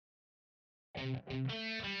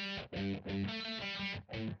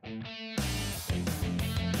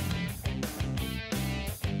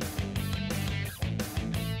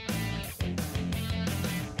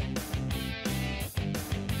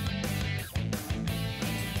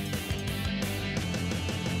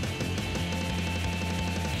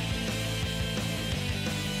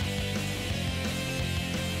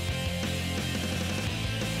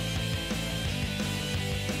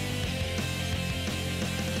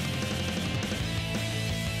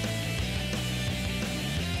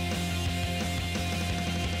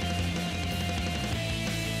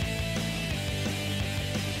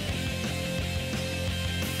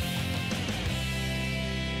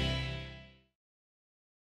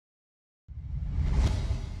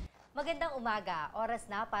Magandang umaga, oras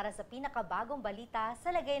na para sa pinakabagong balita sa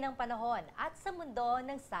lagay ng panahon at sa mundo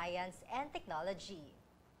ng science and technology.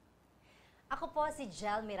 Ako po si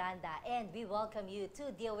Jel Miranda and we welcome you to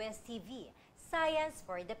DOSTv, Science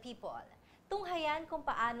for the People. Tunghayan kung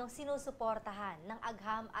paanong sinusuportahan ng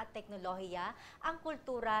agham at teknolohiya ang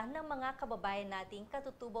kultura ng mga kababayan nating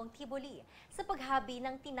katutubong Tiboli sa paghabi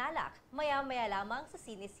ng tinalak maya-maya lamang sa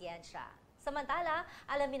SineSiyensya. Samantala,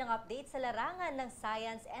 alamin ang update sa larangan ng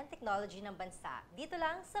science and technology ng bansa. Dito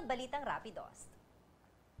lang sa Balitang Rapidos.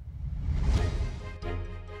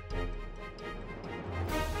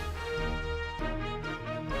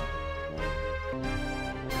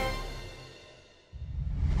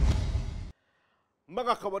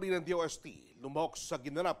 Mga kawani ng DOST, lumahok sa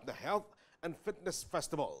ginanap na Health and Fitness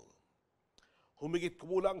Festival. Humigit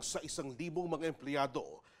kumulang sa 1,000 mga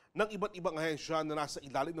empleyado ng iba't ibang ahensya na nasa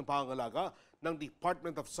ilalim ng pangangalaga ng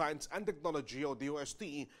Department of Science and Technology o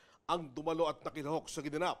DOST ang dumalo at nakilahok sa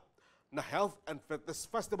ginanap na Health and Fitness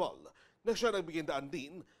Festival na siya nagbigay daan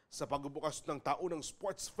din sa pagbubukas ng taunang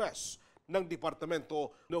Sports Fest ng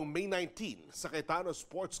Departamento noong May 19 sa Cayetano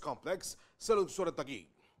Sports Complex sa lungsod ng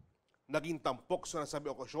Taguig. Naging tampok sa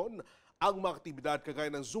nasabing okasyon ang mga aktibidad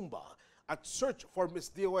kagaya ng Zumba at Search for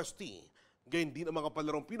Miss DOST, gayon din ang mga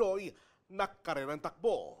palarong Pinoy na karerang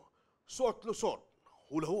takbo, suot-lusot,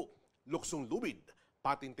 hula-hoop, luksong lubid,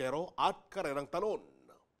 patintero at karerang talon.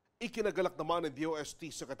 Ikinagalak naman ng DOST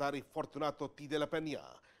Secretary Fortunato T. de la Peña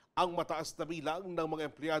ang mataas na bilang ng mga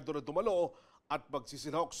empleyado na dumalo at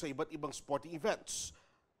magsisilahok sa iba't ibang sporting events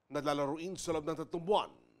na lalaruin sa loob ng 3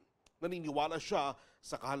 buwan. Naniniwala siya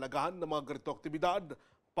sa kahalagahan ng mga ganitong aktibidad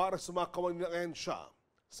para sa mga kawani ng ahensya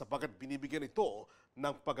sapagkat binibigyan ito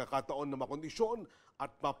ng pagkakataon na makondisyon at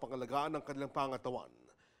mapangalagaan ng kanilang pangatawan.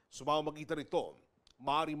 Sa pamamagitan nito,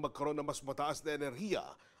 maaaring magkaroon ng mas mataas na enerhiya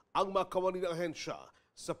ang mga kawani ng ahensya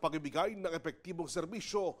sa pagbibigay ng epektibong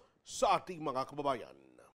serbisyo sa ating mga kababayan.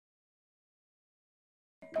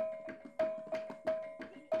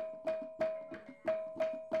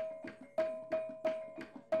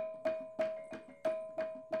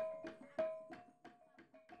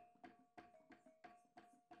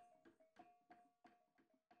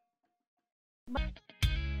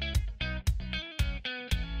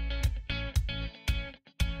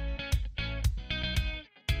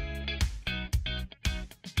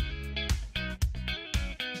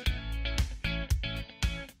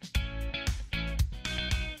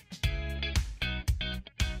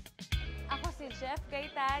 Chef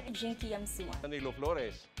Kaitan, Jinky Yamsuan. Danilo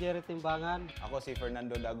Flores. Jerry Timbangan. Ako si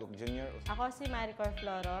Fernando Dagok Jr. Ako si Maricor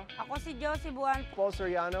Floro. Ako si Josie Buwan. Paul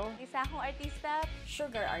Soriano. Isa akong artista,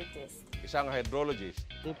 sugar artist. Isang hydrologist.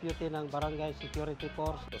 Deputy ng Barangay Security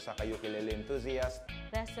Force. Ito sa kayo kilala enthusiast.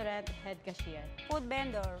 Restaurant head cashier. Food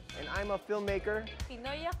vendor. And I'm a filmmaker.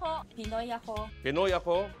 Pinoy ako. Pinoy ako. Pinoy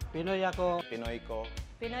ako. Pinoy ako. Pinoy ko.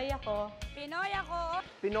 Pinoy ako. Pinoy ako.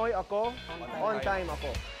 Pinoy ako. On time ako.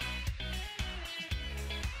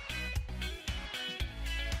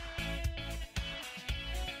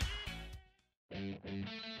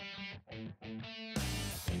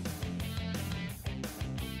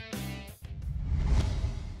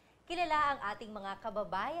 Kilala ang ating mga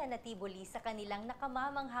kababayan na Tiboli sa kanilang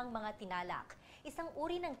nakamamanghang mga tinalak, isang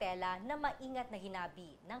uri ng tela na maingat na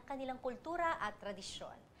hinabi ng kanilang kultura at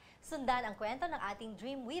tradisyon. Sundan ang kwento ng ating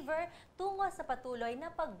Dream Weaver tungo sa patuloy na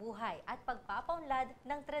pagbuhay at pagpapaunlad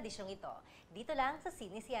ng tradisyong ito. Dito lang sa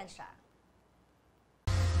SineSiyensya.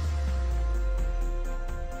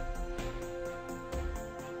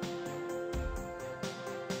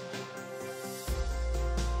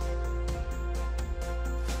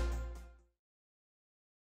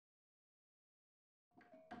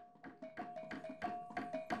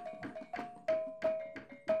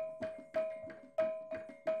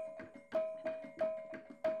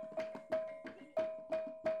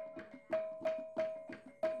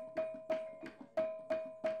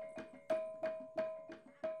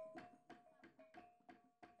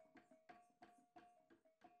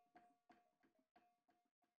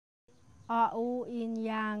 Au in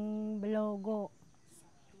yang belogo.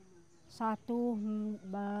 Satu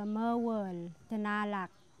mewel tenalak.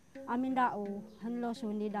 Amin dau henlo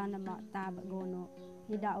suni dan nama tab gono.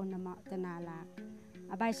 Di dau nama tenalak.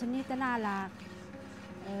 Abai seni tenalak.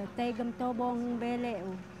 Tegem tobong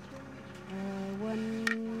beleu. Wen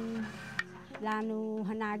lanu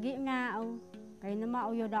hanagi ngau. Kay nama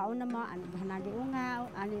uyo dau nama an hanagi ngau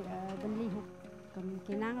ani benlihuk kem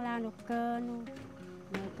kinang lanu kenu.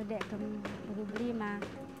 Kedek kem beli ma.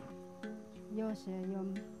 Yo se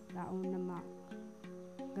yom dau nama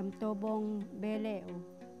gemtobong beleu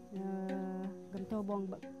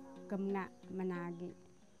gemtobong kemna menagi.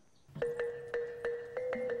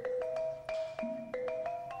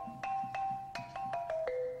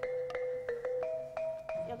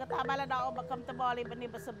 Yo kata bala dau bakam tebali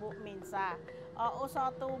beni besebu minsa.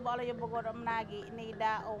 Usatu bala yo bogor menagi ni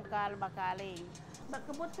da ongkal bakaling.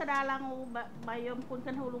 Bakebut kedalang bayom kun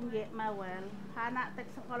kan hulung ye mawel. Hanak tek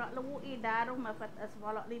sekolah lu idaru mafat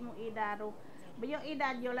sekolah limu idaru. Bayo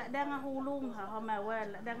idad yo lak da ngahulung ha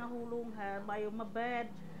mawel, lak da ngahulung ha bayom mebed.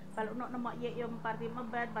 Kalau nak nama ye yom parti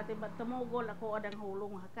mebed, parti bertemogol aku ada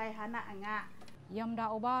ngahulung ha kai hanak anga. Yom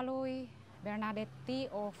da obalui Bernadetti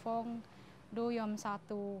ofong do yom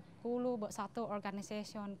satu kulu satu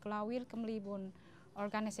organisation Kelawil Kemlibun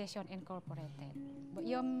Organization Incorporated.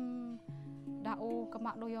 Yom dau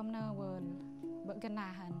kemak do yom newel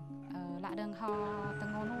bergenahan lak deng ha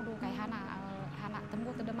tengonu do kai hana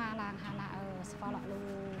tembu tedemalang hana sekolah lu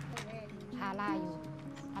halayu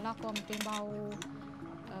ala kom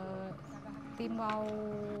timbau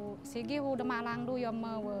sigi hu demalang do yom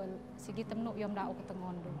mewel sigi temnuk yom dau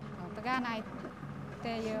ketengon do teganai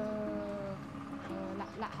te ye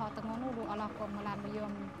lak ha tengonu do ala kom melan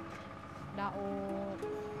yom dau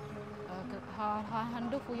ha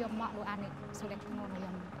handuk yom mak do anik sulek tengonu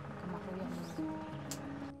yom kemak do yom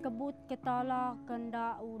Kebut ketala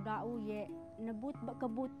kendau dau ye nebut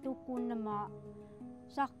kebut tukun nama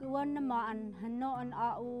sakwan nama an hano an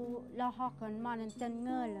au lahakan manen ten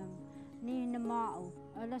ngelem ni nama au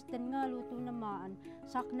alas ten ngelu tu nama an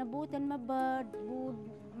sak nebutan mabed bud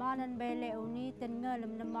manen bele ni ten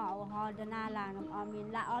ngelem nama au ha danalangam amin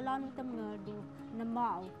la alan tem ngedu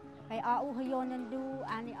nama au ai au hayonen du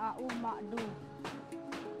ani au mak du.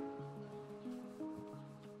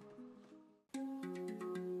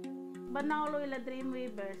 Benau lui la Dream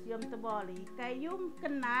Weavers yom tebali kay yum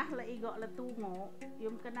kenah la igok la tungo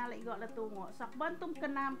yum kenah la igok la tungo sak bantum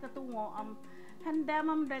kenam ketungo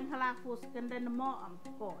handamam deng halafus kende nemo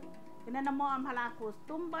koy kende nemo halafus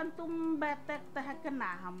tum bantum betek teh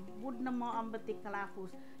kenaham bud nemo betik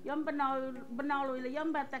halafus yom benau lui la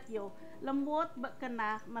yom betek yo lembut be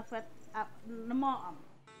kenah mafet nemo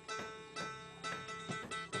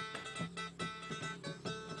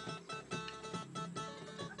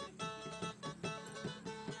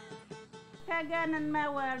kaganan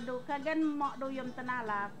mewel do kagan mak do yom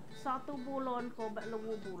tenalak 1 bulan ko bak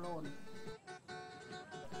 2 bulan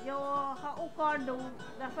yo ha ukor do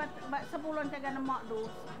dapat bak sebulan kagan mak do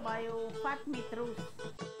bayo 4 metrus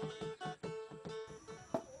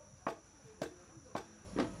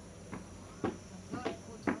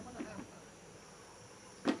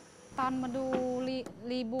tan mendu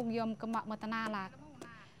libung yom kemak metenalak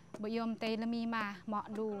yom tei lemi mah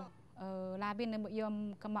mak du labin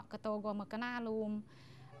yom kemak ketogo mekenalum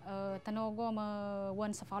tenogo me wen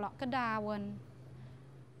sefolok kedawen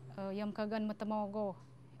yom kagan metemogo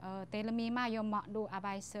telemi ma yom mak du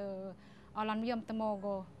abai se olon yom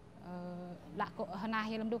temogo lak ko hanah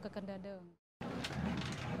yom du kekendedeng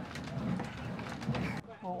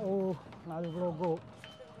lalu logo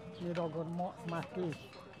ni dogon mok mati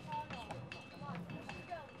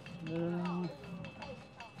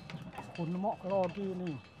kun mok lagi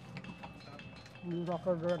ni ni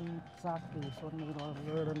dogon sakti son ni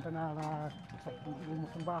dogon tenara sok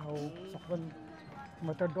musim bahu sok ben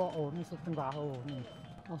metodol ni sok bahu ni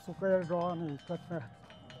masuk ke do ni ke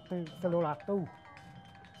telolatu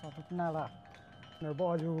satu tenara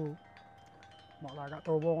nebo ju mok laga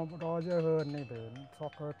tobong do je hơn ni ben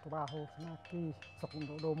sok ke bahu naki sok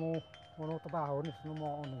do mo mono bahu ni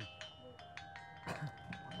semua ni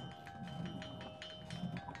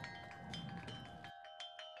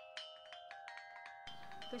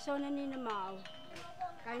Kesonan ni namau.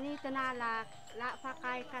 Kani tenalak lak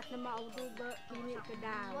pakai kat namau duba kini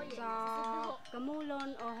kedau. So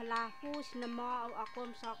kemulon oh lahus namau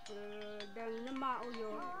akom sok dan namau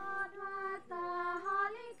yo.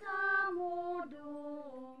 Tahali kamu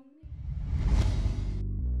dum.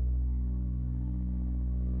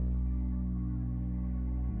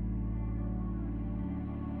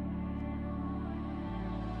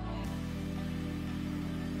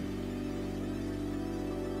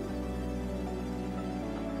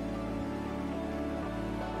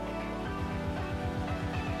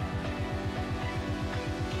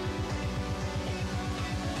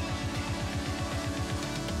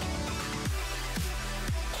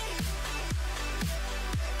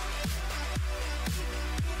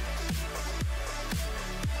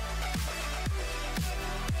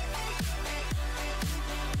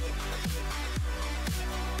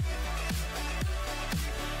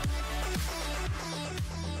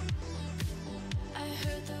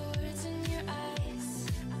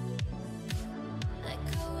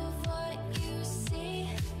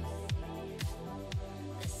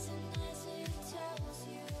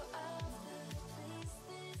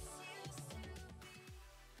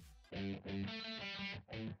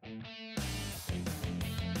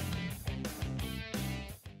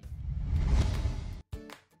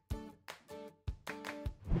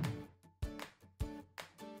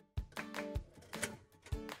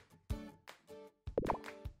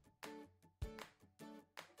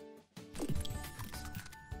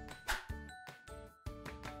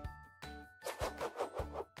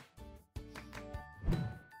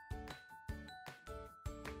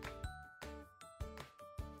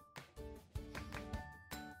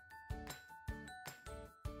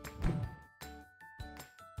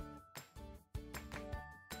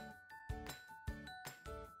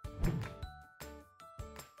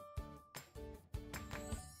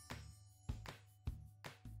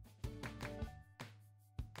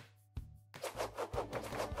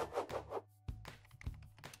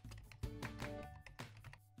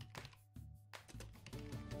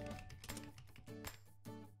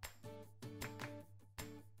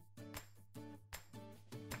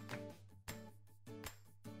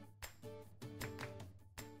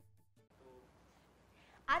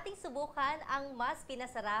 Ating subukan ang mas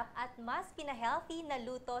pinasarap at mas pinahealthy na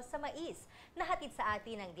luto sa mais na hatid sa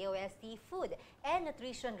atin ng DOST Food and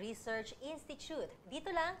Nutrition Research Institute. Dito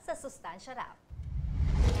lang sa Sustansya Rap.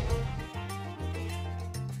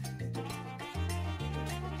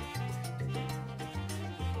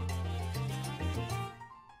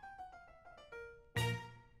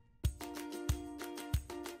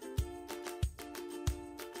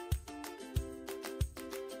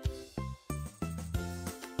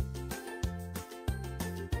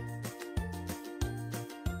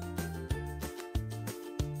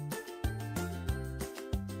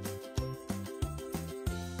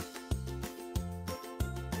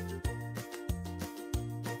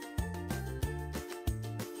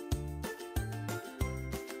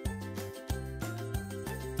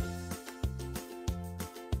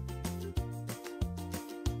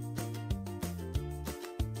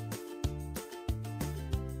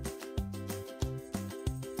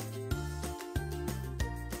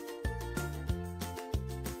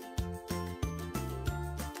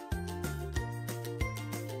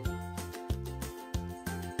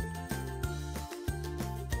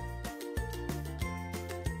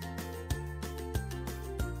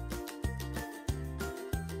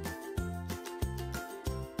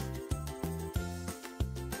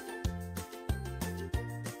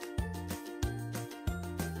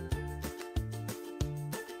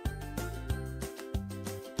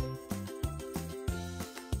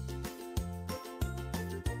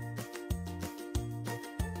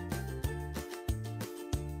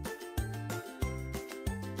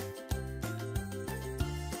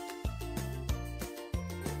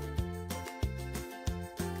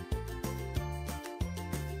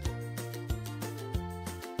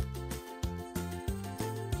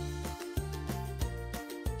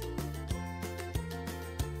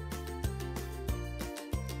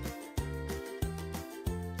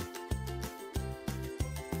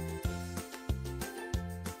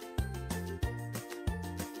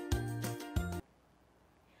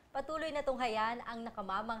 Patuloy na tunghayan ang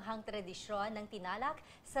nakamamanghang tradisyon ng tinalak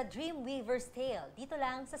sa Dreamweaver's Tale, dito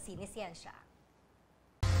lang sa SineSiyensya.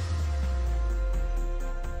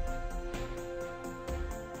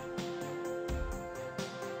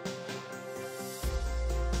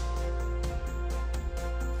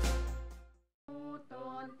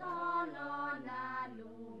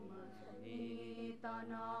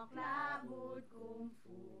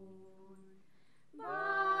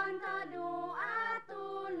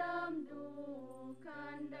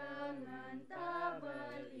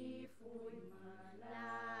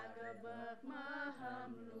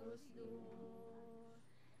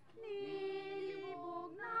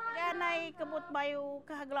 Ganay kabut bayo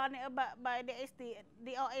kahaglan ni ba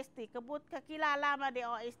DOST kabut kakilala ma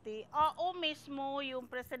DOST o mismo yung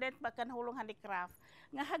president bakan hulong handicraft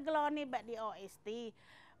nga haglan ni ba DOST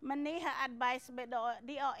maniha advice ba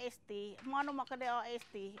DOST mono mo ka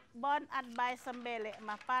DOST bon advice sambele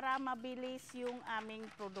ma para mabilis yung aming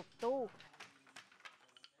produkto.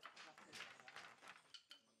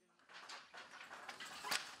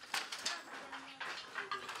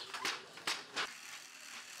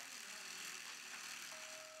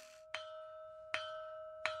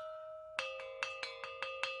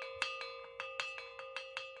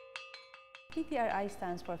 PTRI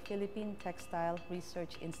stands for Philippine Textile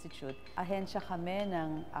Research Institute. Ahensya kami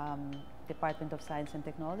ng Department of Science and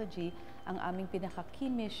Technology. Ang aming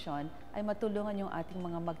pinaka-key mission ay matulungan yung ating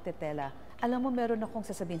mga magtetela. Alam mo, meron akong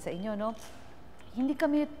sasabihin sa inyo, no? Hindi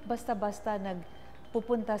kami basta-basta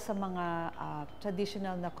nagpupunta sa mga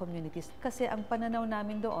traditional na communities. Kasi ang pananaw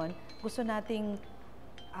namin doon, gusto nating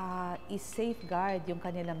i-safeguard yung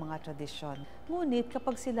kanilang mga tradisyon. Ngunit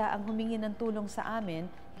kapag sila ang humingi ng tulong sa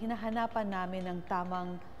amin, hinahanapan namin ng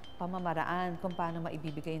tamang pamamaraan kung paano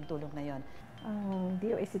maibibigay yung tulong na yon. Ang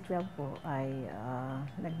DOST-12 po ay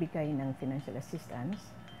nagbigay ng financial assistance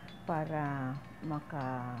para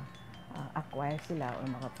maka-acquire sila o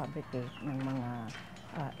maka-fabricate ng mga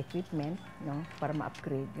equipment, no, para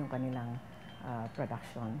ma-upgrade yung kanilang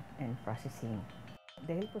production and processing.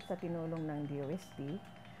 Dahil po sa tinulong ng DOST,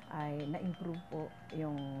 ay na-improve po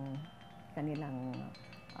yung kanilang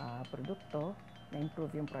produkto,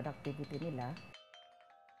 na-improve yung productivity nila.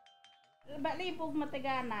 Bali po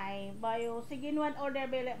mataganay, bayo siginuan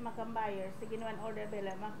order bele makambayer, siginuan order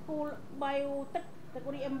bele makul bayo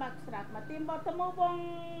Takuri ang backtrack. Matimbo tumubong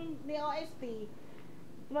DOST.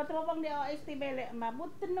 Tumubong DOST bele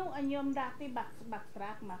mabut tenung anyom dati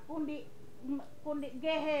backtrack ma kundi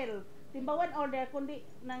gehel. Timbawan order kundi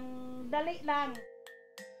nang dali lang.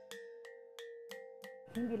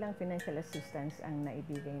 Hindi lang financial assistance ang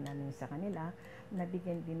naibigay namin sa kanila,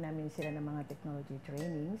 nabigyan din namin sila ng mga technology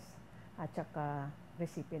trainings at saka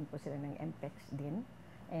recipient po sila ng MPEX din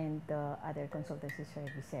and other consultancy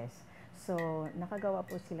services. So, nakagawa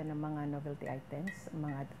po sila ng mga novelty items,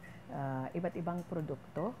 mga iba't ibang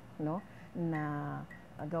produkto, no, na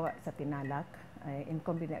gawa sa tinalak,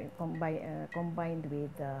 combined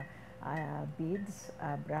with beads,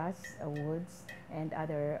 brass, woods, and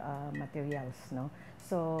other materials, no.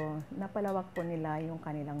 So, napalawak po nila yung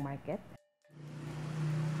kanilang market.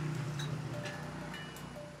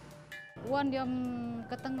 Wan yung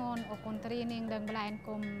ketengon o kon training dan belain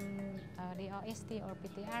kom DOST or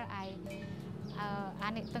PTRI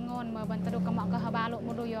anik tengon mabantu kemak kehabaluk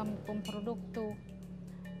mudu yom kom produktu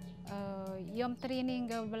yom training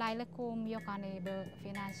ke belai lekum yo kane be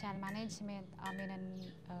financial management aminan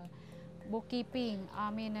bookkeeping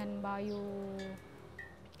aminan bayu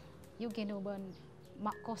you genuban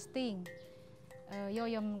mak costing yo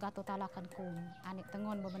yom gato talakan kum anik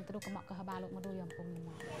tengon mabantu kemak kehabaluk mudu yom kum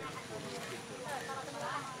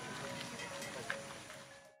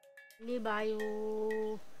Ni bayu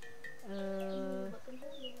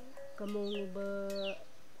kamong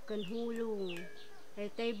kenhulung.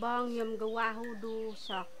 Tay bang yam gawa hudu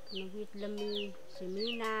sak nagit lami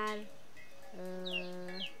seminar.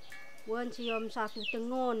 Wan si yam satu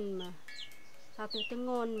tengon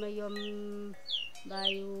ma yam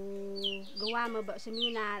bayu gawa ma ba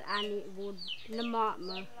seminar ani bud lemak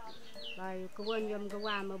ma bayu kawan yam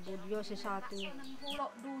gawa ma bud yo sesatu.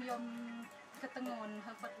 Hulok du yom ketengon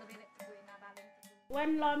hapat lebih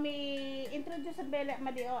When lomi introduce sa belek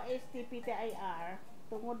ma DOST PTIR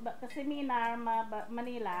tungod ba ka seminar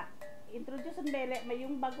Manila, introduce sa belek ma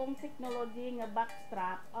yung bagong technology nga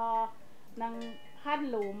backstrap ng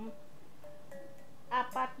handloom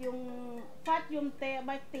apat yung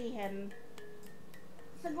tihen.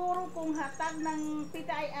 Siguro kung hatag ng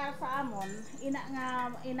PTIR sa amon ina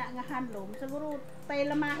nga handloom siguro tay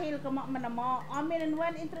lamahil ko manamo. Amin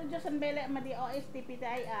when introduce sa belek ma DOST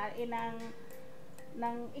PTIR inang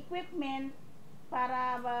ng equipment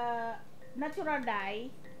para natural dye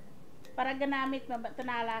para ganamit na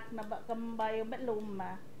tinalak na kambayo batlum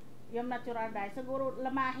yung natural dye siguro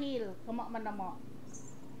lamahil kamo man mo.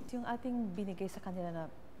 Yung ating binigay sa kanila na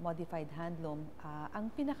modified handloom, ang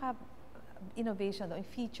pinaka innovation o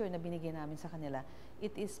feature na binigay namin sa kanila,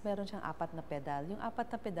 meron siyang 4 na pedal. Yung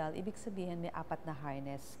 4 na pedal, ibig sabihin may 4 na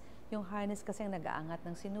harness. Yung harness kasi ang nag-aangat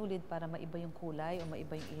ng sinulid para maiba yung kulay o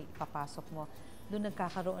maiba yung ipapasok mo. Doon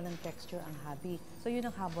nagkakaroon ng texture ang hobby. So yun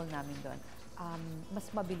ang habol namin doon. Mas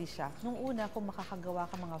mabilis siya. Nung una, kung makakagawa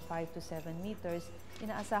ka mga 5 to 7 meters,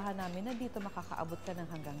 inaasahan namin na dito makakaabot ka ng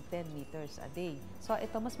hanggang 10 meters a day. So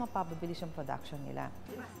ito, mas mapabilis yung production nila.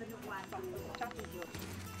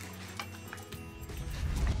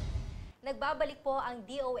 Nagbabalik po ang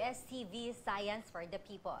DOStv Science for the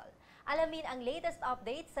People. Alamin ang latest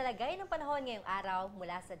updates sa lagay ng panahon ngayong araw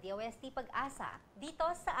mula sa DOST Pag-asa dito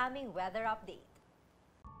sa aming weather update.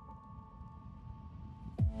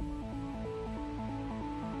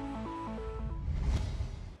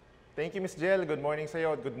 Thank you, Ms. Jel. Good morning sa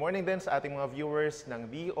iyo. Good morning din sa ating mga viewers ng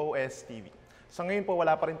DOStv. Sa ngayon po,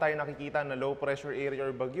 wala pa rin tayo nakikita na low pressure area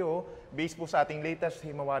or bagyo based po sa ating latest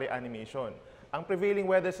Himawari animation. Ang prevailing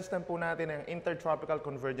weather system po natin ay Intertropical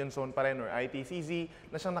Convergence Zone pa rin or ITCZ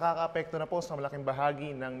na siyang nakaka-apekto na po sa malaking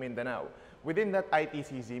bahagi ng Mindanao. Within that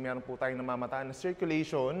ITCZ, meron po tayong namamataan na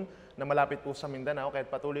circulation na malapit po sa Mindanao kahit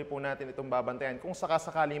patuloy po natin itong babantayan kung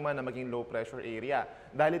sakasakali man na maging low pressure area.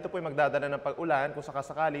 Dahil ito po ay magdadala ng pag-ulan kung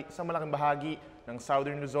sakasakali sa malaking bahagi ng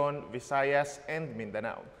Southern Luzon, Visayas, and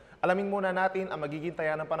Mindanao. Alamin muna natin ang magiging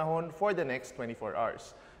taya ng panahon for the next 24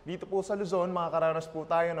 hours. Dito po sa Luzon, makakaranas po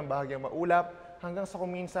tayo ng bahagyang maulap hanggang sa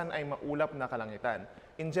kuminsan ay maulap na kalangitan.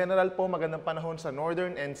 In general po, magandang panahon sa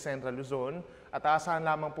Northern and Central Luzon at aasahan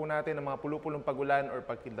lamang po natin ng mga pulupulong pagulan or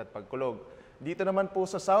pagkildat pagkulog. Dito naman po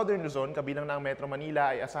sa Southern Luzon, kabilang ng Metro Manila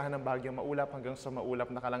ay asahan ng bahagyang maulap hanggang sa maulap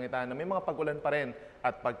na kalangitan na may mga pagulan pa rin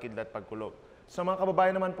at pagkildat pagkulog. Sa mga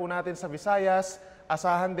kababayan naman po natin sa Visayas,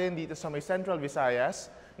 asahan din dito sa may Central Visayas,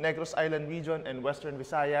 Negros Island Region and Western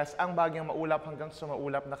Visayas ang bahagyang maulap hanggang sa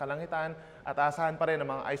maulap na kalangitan at asahan pa rin ng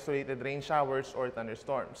mga isolated rain showers or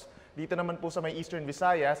thunderstorms. Dito naman po sa may Eastern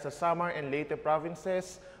Visayas, sa Samar and Leyte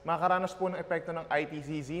provinces, makakaranas po ng epekto ng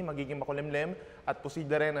ITCZ, magiging makulimlim at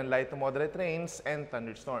posible rin ang light to moderate rains and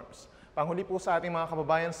thunderstorms. Panghuli po sa ating mga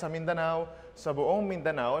kababayan sa Mindanao, sa buong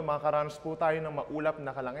Mindanao ay makakaranas po tayo ng maulap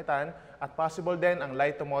na kalangitan at possible din ang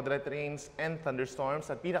light to moderate rains and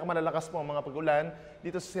thunderstorms at pinakamalalakas po ang mga pag-ulan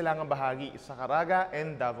dito sa silangang bahagi sa Caraga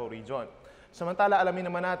and Davao Region. Samantala,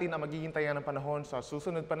 alamin naman natin ang magiging tayan ng panahon sa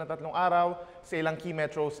susunod pa na 3 araw sa ilang key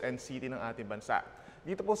metros and city ng ating bansa.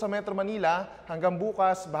 Dito po sa Metro Manila, hanggang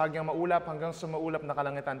bukas, bahagyang maulap hanggang sa maulap na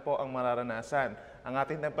kalangitan po ang mararanasan. Ang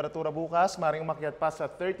ating temperatura bukas, maaaring umakyat pa sa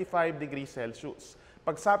 35 degrees Celsius.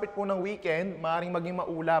 Pagsapit po ng weekend, maaaring maging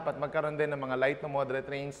maulap at magkaroon din ng mga light na moderate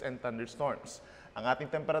rains and thunderstorms. Ang ating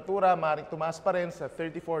temperatura, maaaring tumaas pa rin sa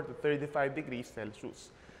 34 to 35 degrees Celsius.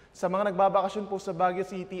 Sa mga nagbabakasyon po sa Baguio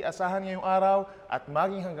City, asahan ngayong araw at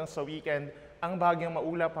maging hanggang sa weekend, ang bahagyang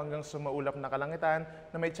maulap hanggang sa maulap na kalangitan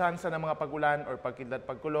na may tsansa ng mga pag-ulan or pagkidlat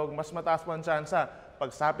pagkulog, mas mataas po ang tsansa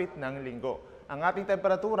pagsapit ng linggo. Ang ating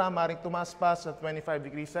temperatura maaaring tumaas pa sa 25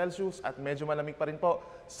 degrees Celsius at medyo malamig pa rin po,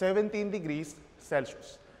 17 degrees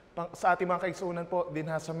Celsius. Sa ating mga kaigsuunan po din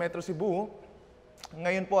sa Metro Cebu,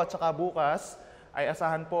 ngayon po at saka bukas, ay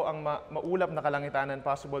asahan po ang maulap na kalangitan and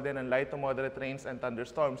possible din ang light to moderate rains and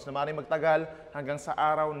thunderstorms na maaaring magtagal hanggang sa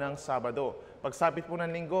araw ng Sabado. Pagsapit po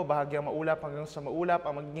ng linggo, bahagyang maulap hanggang sa maulap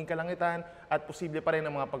ang magiging kalangitan at posible pa rin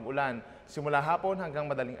ang mga pag-ulan simula hapon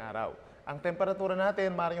hanggang madaling araw. Ang temperatura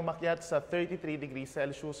natin maaaring umakyat sa 33 degrees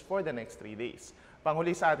Celsius for the next 3 days.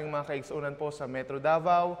 Panghuli sa ating mga kaigsuunan po sa Metro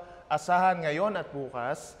Davao, asahan ngayon at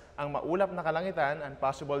bukas ang maulap na kalangitan and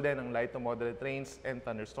possible din ang light to moderate rains and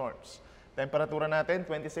thunderstorms. Temperatura natin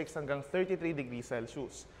 26 hanggang 33 degrees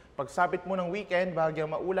Celsius. Pagsapit mo ng weekend, bahagyang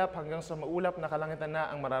maulap hanggang sa maulap na kalangitan na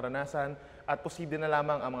ang mararanasan at posible na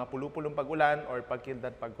lamang ang mga pulupulong pag-ulan or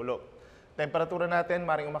pagkidlat pagkulog. Temperatura natin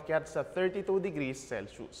maaaring umakyat sa 32 degrees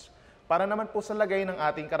Celsius. Para naman po sa lagay ng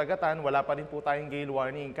ating karagatan, wala pa rin po tayong gale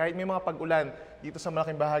warning. Kahit may mga pag-ulan dito sa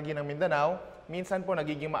malaking bahagi ng Mindanao, minsan po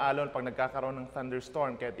nagiging maalon pag nagkakaroon ng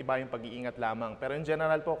thunderstorm, kahit iba yung pag-iingat lamang. Pero in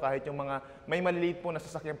general po, kahit yung mga may maliliit po na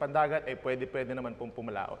sasakyang pandagat, ay pwede naman pong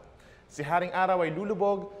pumalaot. Si Haring Araw ay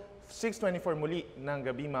lulubog, 6:24 muli ng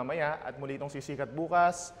gabi mamaya at muli itong sisikat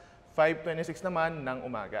bukas, 5:26 naman ng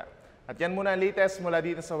umaga. At yan muna ang latest mula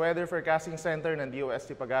dito sa Weather Forecasting Center ng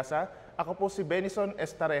DOST Pag-asa. Ako po si Benison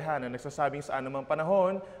Estareja na nagsasabing sa anumang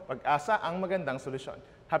panahon, pag-asa ang magandang solusyon.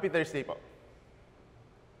 Happy Thursday po!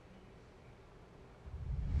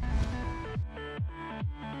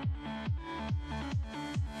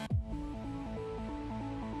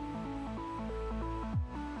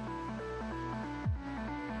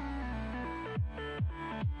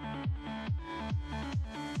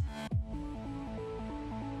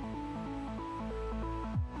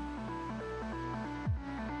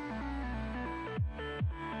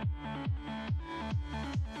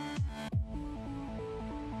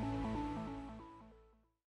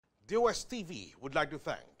 DOSTv would like to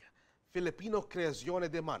thank Filipino Creazione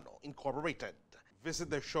de Mano Incorporated. Visit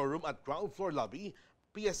their showroom at ground floor lobby,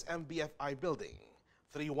 PSM-BFI Building,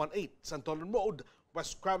 318 Santolan Road,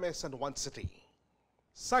 West Crames, San Juan City.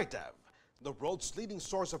 SineSiyensya, the world's leading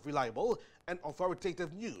source of reliable and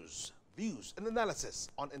authoritative news, views, and analysis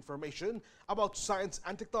on information about science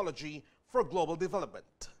and technology for global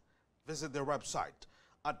development. Visit their website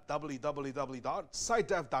at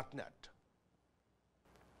www.sidev.net.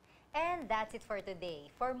 And that's it for today.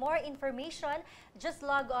 For more information, just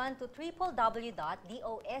log on to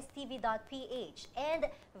www.dostv.ph and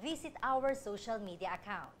visit our social media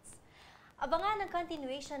accounts. Abangan ang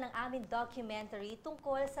continuation ng aming documentary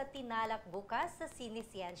tungkol sa tinalak bukas sa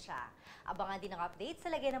SineSiyensya. Abangan din ang update sa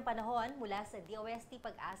lagay ng panahon mula sa DOST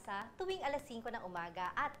Pag-asa tuwing alas 5 ng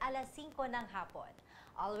umaga at alas 5 ng hapon.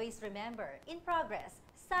 Always remember, in progress,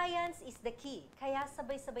 science is the key, kaya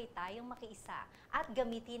sabay-sabay tayong makiisa at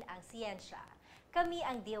gamitin ang siyensya. Kami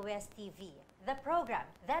ang DOSTv, the program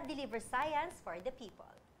that delivers science for the people.